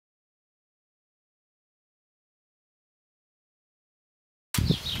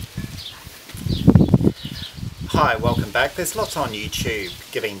Hi, welcome back. There's lots on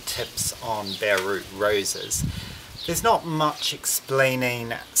YouTube giving tips on bare root roses. There's not much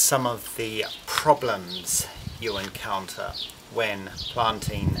explaining some of the problems you'll encounter when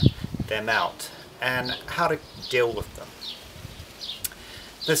planting them out and how to deal with them.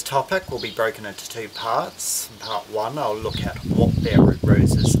 This topic will be broken into two parts. In part one, I'll look at what bare root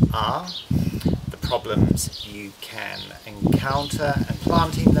roses are, the problems you can encounter in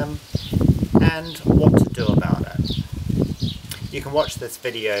planting them, and what to do about it. You can watch this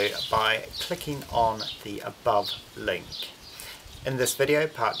video by clicking on the above link. In this video,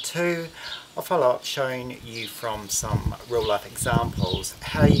 part 2, I'll follow up showing you from some real life examples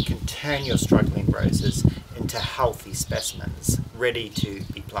how you can turn your struggling roses into healthy specimens ready to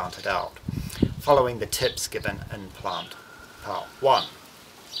be planted out, following the tips given in plant part 1.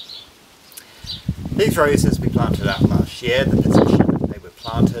 These roses we planted out last year. The position they were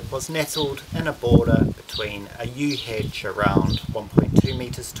planted was nestled in a border between a yew hedge around 1.2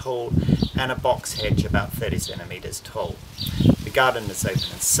 metres tall and a box hedge about 30 centimetres tall. The garden is open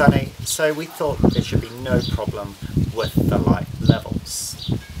and sunny, so we thought there should be no problem with the light levels.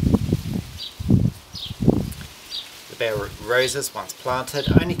 The bare root roses, once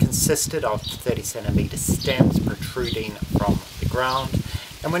planted, only consisted of 30 centimetre stems protruding from the ground,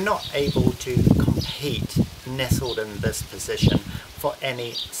 and were not able to compete nestled in this position for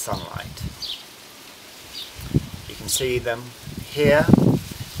any sunlight. You can see them here.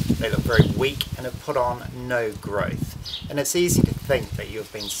 They look very weak and have put on no growth, and it's easy to think that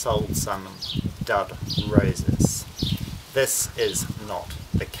you've been sold some dud roses. This is not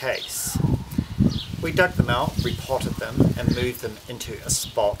the case. We dug them out, repotted them and moved them into a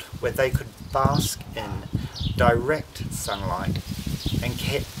spot where they could bask in direct sunlight and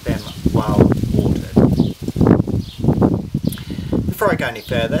kept them well watered. Before I go any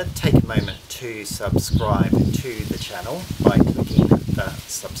further, take a moment to subscribe to the channel by clicking the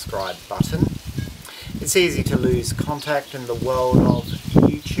subscribe button. It's easy to lose contact in the world of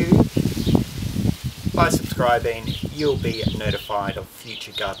YouTube. By subscribing, you'll be notified of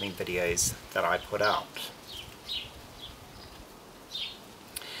future gardening videos that I put out.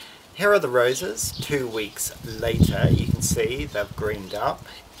 Here are the roses. 2 weeks later, you can see they've greened up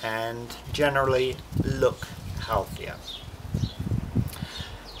and generally look healthier.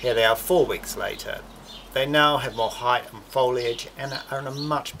 Here they are 4 weeks later. They now have more height and foliage and are in a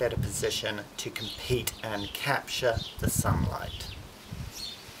much better position to compete and capture the sunlight,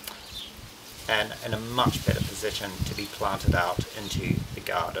 and in a much better position to be planted out into the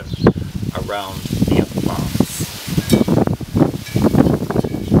garden around the other plants.